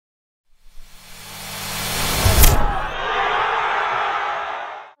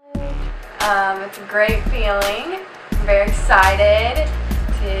It's a great feeling. I'm very excited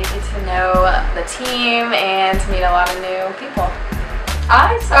to get to know the team and to meet a lot of new people.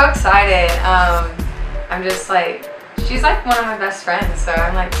 I'm so excited. I'm just like, she's like one of my best friends, so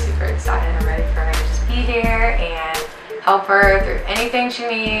I'm like super excited. I'm ready for her to just be here and help her through anything she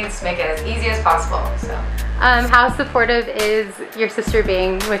needs, make it as easy as possible. So, how supportive is your sister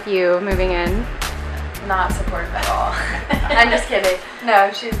being with you moving in? Not supportive at all. I'm just kidding.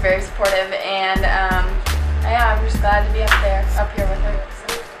 No, she's very supportive, and yeah, I'm just glad to be up here with her.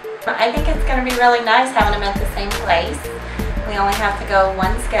 So. I think it's going to be really nice having them at the same place. We only have to go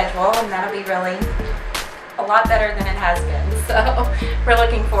one schedule, and that'll be really a lot better than it has been. So we're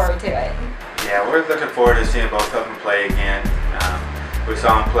looking forward to it. Yeah, we're looking forward to seeing both of them play again. We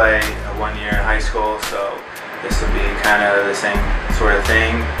saw them play 1 year in high school, so this will be kind of the same sort of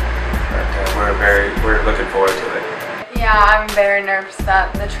thing. But we're looking forward to it. Yeah, I'm very nervous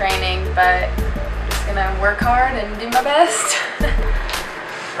about the training, but I'm just gonna work hard and do my best.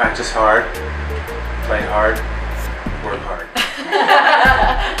 Practice hard, play hard, work hard.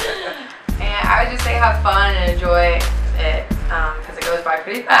 And I would just say have fun and enjoy